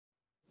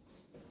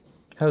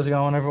How's it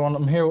going, everyone?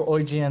 I'm here with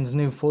IGN's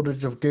new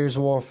footage of Gears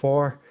of War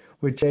 4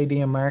 with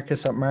JD and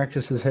Marcus at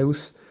Marcus's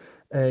house.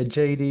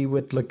 JD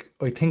with, like,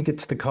 I think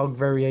it's the cog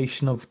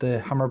variation of the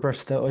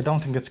Hammerburst. I don't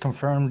think it's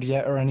confirmed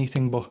yet or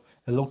anything, but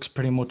it looks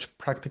pretty much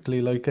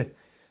practically like it.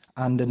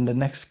 And then the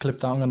next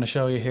clip that I'm going to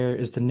show you here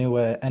is the new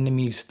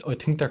enemies. I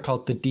think they're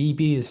called the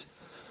Deebees.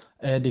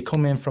 They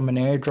come in from an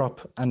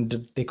airdrop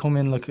and they come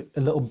in like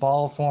a little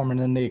ball form and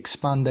then they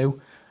expand out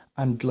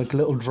and like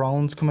little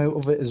drones come out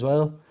of it as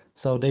well.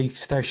 So they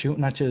start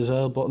shooting at you as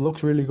well. But it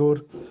looks really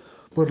good.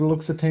 But it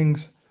looks of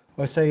things,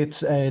 I say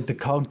it's the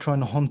cog trying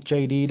to hunt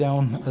JD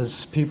down,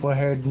 as people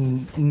heard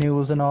in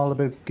news and all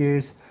about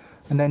Gears.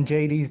 And then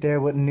JD's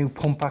there with a new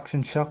pump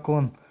action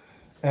shotgun.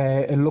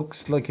 It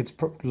looks like it's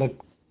like,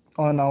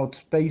 oh no,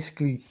 it's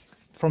basically,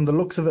 from the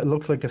looks of it, it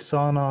looks like a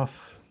sawn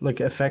off like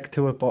effect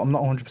to it, but I'm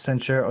not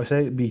 100% sure. I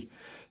say it'd be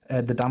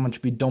the damage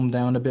would be dumbed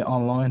down a bit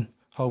online,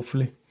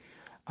 hopefully.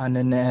 And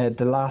then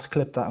the last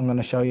clip that I'm going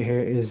to show you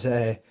here is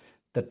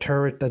the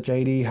turret that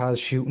JD has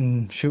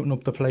shooting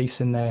up the place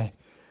in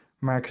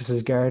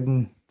Marcus's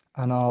garden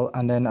and all.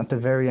 And then at the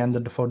very end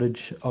of the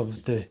footage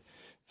of the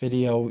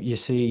video, you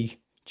see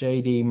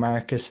JD,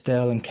 Marcus,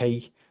 Dell, and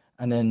Kate,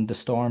 and then the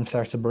storm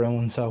starts to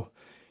brewing. So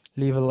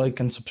leave a like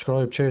and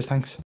subscribe. Cheers,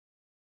 thanks.